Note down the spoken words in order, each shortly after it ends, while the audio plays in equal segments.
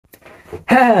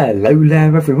Hello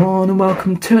there everyone and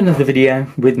welcome to another video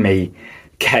with me,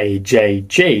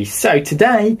 KJG. So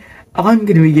today I'm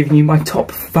going to be giving you my top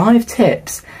 5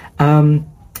 tips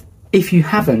if you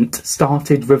haven't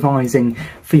started revising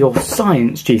for your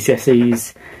science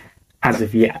GCSEs as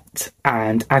of yet.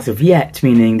 And as of yet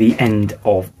meaning the end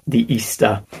of the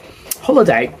Easter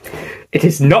holiday. It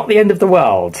is not the end of the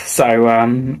world,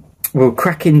 so we'll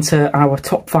crack into our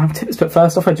top 5 tips, but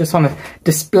first off I just want to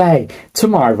display to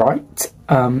my right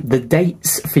the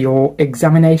dates for your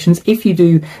examinations. If you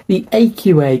do the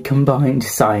AQA Combined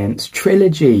Science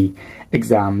Trilogy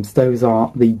exams, those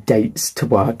are the dates to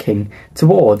working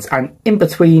towards. And in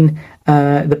between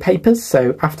the papers,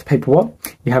 so after paper 1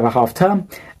 you have a half term,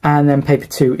 and then paper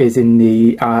 2 is in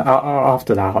the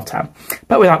after that half term.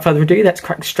 But without further ado, let's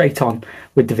crack straight on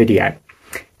with the video.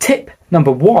 Tip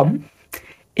number 1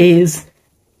 is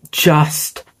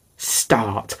just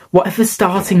start. Whatever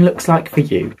starting looks like for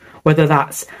you, whether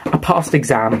that's a past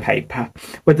exam paper,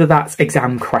 whether that's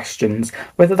exam questions,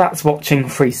 whether that's watching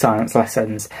free science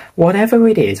lessons, whatever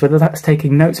it is, whether that's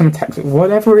taking notes on a textbook,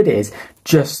 whatever it is,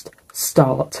 just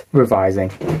start revising.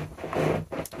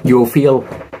 You'll feel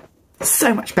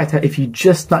so much better if you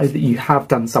just know that you have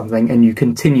done something and you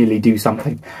continually do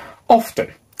something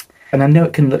often. And I know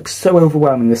it can look so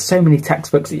overwhelming. There's so many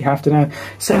textbooks that you have to know,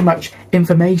 so much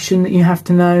information that you have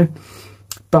to know.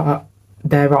 But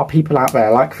there are people out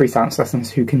there like Free Science Lessons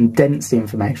who condense the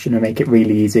information and make it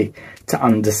really easy to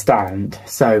understand.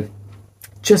 So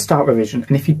just start revision.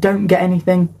 And if you don't get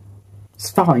anything, it's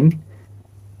fine.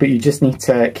 But you just need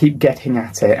to keep getting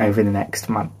at it over the next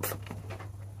month.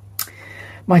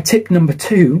 My tip number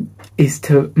 2 is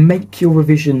to make your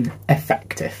revision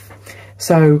effective.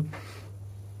 So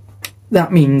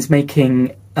that means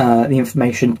making the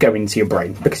information go into your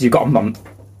brain, because you've got a month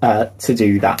to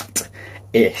do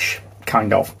that-ish,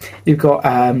 kind of. You've got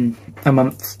a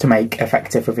month to make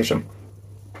effective revision.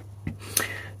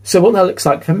 So what that looks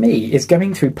like for me is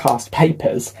going through past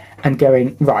papers and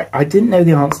going, right, I didn't know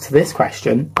the answer to this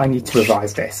question, I need to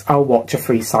revise this. I'll watch a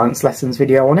free science lessons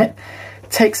video on it,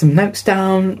 take some notes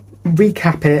down,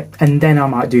 recap it, and then I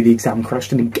might do the exam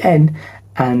question again,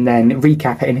 and then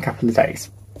recap it in a couple of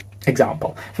days.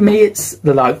 Example. For me, it's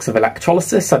the likes of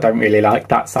electrolysis. I don't really like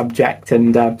that subject,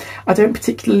 and I don't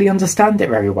particularly understand it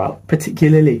very well.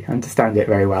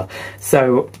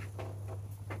 So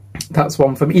that's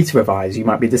one for me to revise. You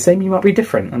might be the same, you might be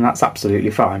different, and that's absolutely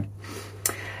fine.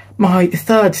 My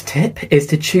third tip is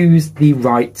to choose the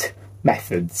right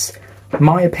methods.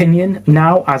 My opinion,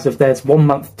 now, as of there's 1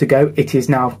 month to go, it is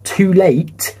now too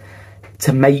late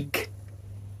to make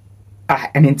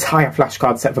an entire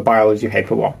flashcard set for biology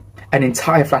paper 1. An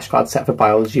entire flashcard set for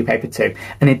biology paper 2,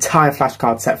 an entire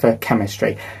flashcard set for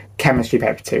chemistry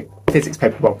paper 2, physics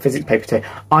paper 1, physics paper 2.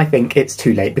 I think it's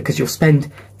too late, because you'll spend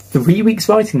 3 weeks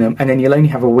writing them and then you'll only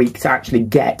have a week to actually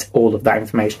get all of that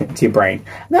information into your brain.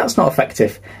 That's not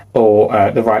effective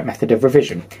or the right method of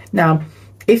revision. Now,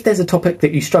 if there's a topic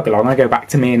that you struggle on, I go back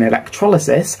to me in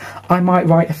electrolysis, I might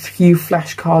write a few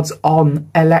flashcards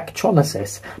on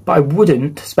electrolysis, but I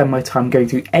wouldn't spend my time going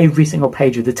through every single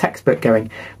page of the textbook going,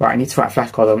 right, I need to write a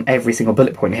flashcard on every single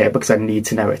bullet point here because I need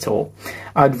to know it all.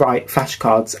 I'd write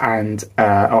flashcards and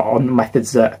on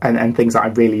methods and things that I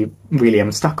really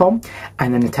am stuck on,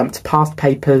 and then attempt to past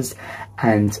papers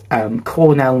and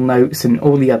Cornell notes and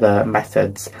all the other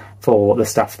methods for the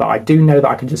stuff that I do know that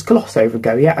I can just gloss over and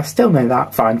go, yeah, I still know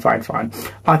that, fine.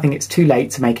 I think it's too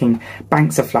late to making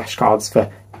banks of flashcards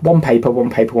for one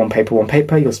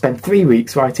paper. You'll spend 3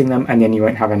 weeks writing them and then you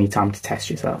won't have any time to test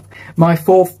yourself. My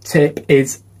fourth tip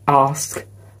is ask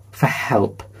for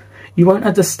help. You won't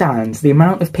understand the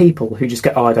amount of people who just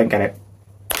go, oh, I don't get it.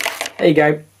 There you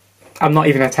go. I'm not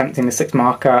even attempting the 6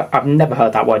 marker. I've never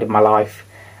heard that word in my life.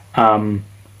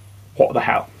 What the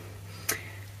hell?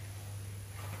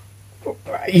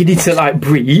 You need to, like,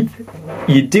 breathe.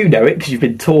 You do know it because you've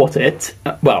been taught it.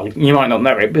 Well, you might not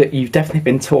know it, but you've definitely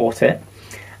been taught it.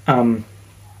 And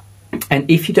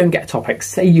if you don't get a topic,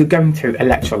 say you're going through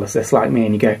electrolysis like me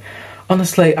and you go,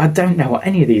 honestly, I don't know what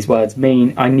any of these words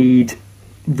mean. I need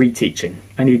reteaching.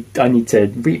 I need to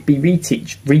be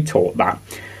retaught that.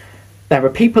 There are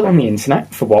people on the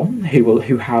internet, for one,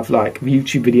 who have like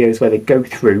YouTube videos where they go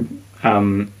through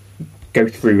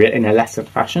it in a lesson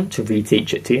fashion to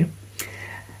reteach it to you.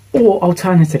 Or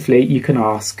alternatively, you can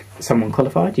ask someone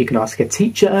qualified, you can ask a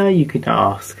teacher, you can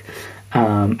ask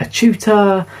a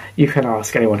tutor, you can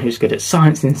ask anyone who's good at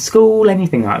science in school,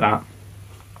 anything like that,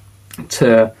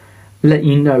 to let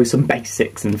you know some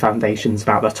basics and foundations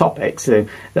about the topic so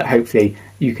that hopefully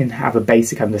you can have a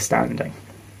basic understanding.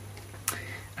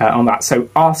 on that. So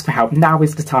ask for help. Now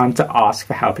is the time to ask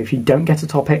for help. If you don't get a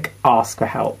topic, ask for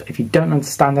help. If you don't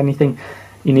understand anything,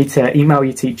 you need to email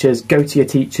your teachers, go to your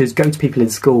teachers, go to people in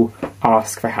school,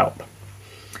 ask for help.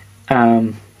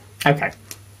 Okay.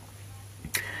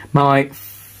 My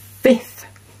 5th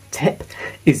tip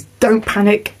is don't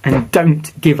panic and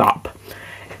don't give up.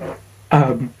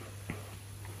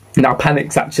 Now,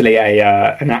 panic's actually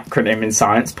an acronym in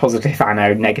science. Positive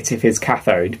anode, negative is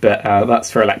cathode, but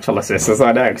that's for electrolysis, as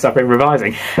I know, because I've been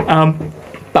revising.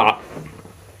 But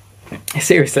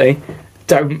seriously,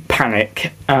 don't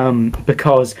panic,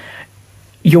 because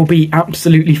you'll be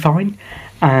absolutely fine.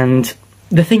 And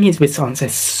the thing is with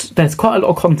science, there's quite a lot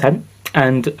of content,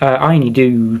 and I only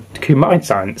do combined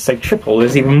science, so triple,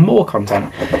 there's even more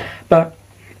content. But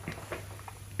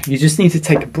you just need to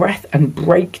take a breath and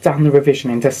break down the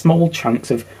revision into small chunks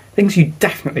of things you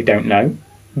definitely don't know,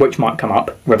 which might come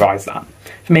up, revise that.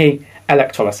 For me,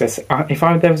 electrolysis, if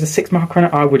there was a 6 marker on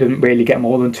it, I wouldn't really get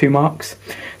more than 2 marks.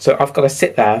 So I've got to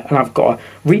sit there and I've got to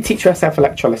reteach myself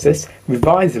electrolysis,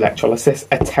 revise electrolysis,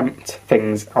 attempt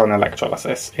things on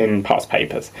electrolysis in past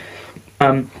papers.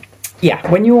 Yeah,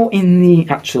 when you're in the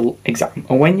actual exam,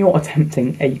 or when you're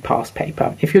attempting a past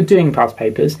paper, if you're doing past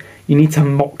papers, you need to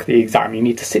mock the exam. You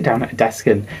need to sit down at a desk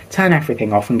and turn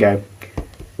everything off and go,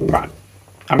 right,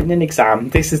 I'm in an exam,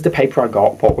 this is the paper I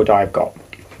got, what would I have got?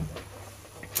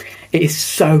 It is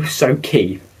so, so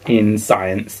key in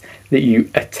science that you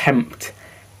attempt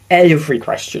every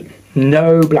question,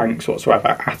 no blanks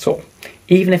whatsoever at all.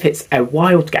 Even if it's a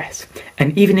wild guess,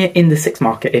 and even in the 6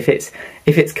 marker, if it's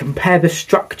compare the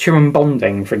structure and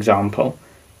bonding, for example,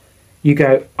 you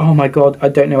go, oh my god, I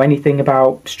don't know anything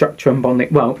about structure and bonding.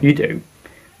 Well, you do.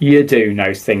 You do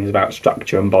know things about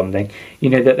structure and bonding.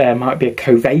 You know that there might be a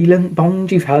covalent bond,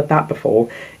 you've heard that before.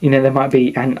 You know there might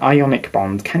be an ionic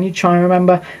bond. Can you try and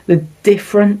remember the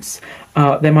difference?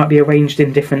 They might be arranged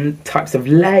in different types of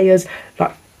layers,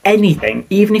 like anything,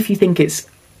 even if you think it's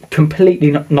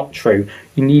completely not true,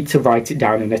 you need to write it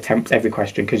down and attempt every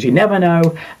question, because you never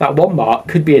know, that 1 mark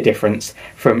could be a difference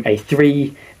from a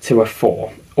 3 to a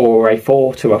 4, or a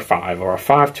 4 to a 5, or a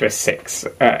 5 to a 6,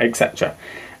 etc.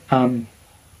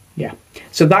 Yeah,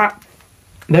 so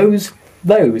those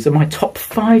are my top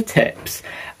 5 tips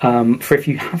for if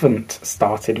you haven't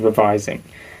started revising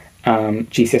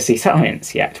GCSE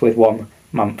science yet, with 1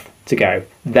 month to go.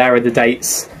 There are the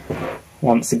dates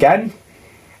once again.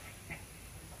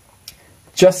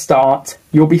 Just start,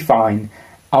 you'll be fine,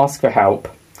 ask for help.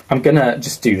 I'm gonna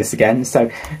just do this again, so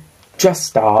just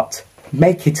start,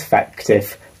 make it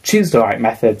effective, choose the right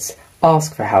methods,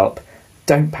 ask for help,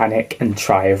 don't panic, and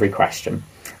try every question.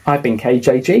 I've been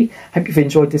KJG, hope you've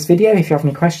enjoyed this video. If you have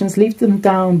any questions, leave them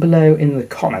down below in the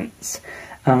comments.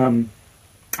 I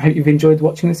hope you've enjoyed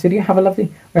watching this video. Have a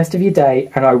lovely rest of your day,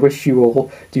 and I wish you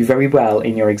all do very well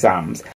in your exams.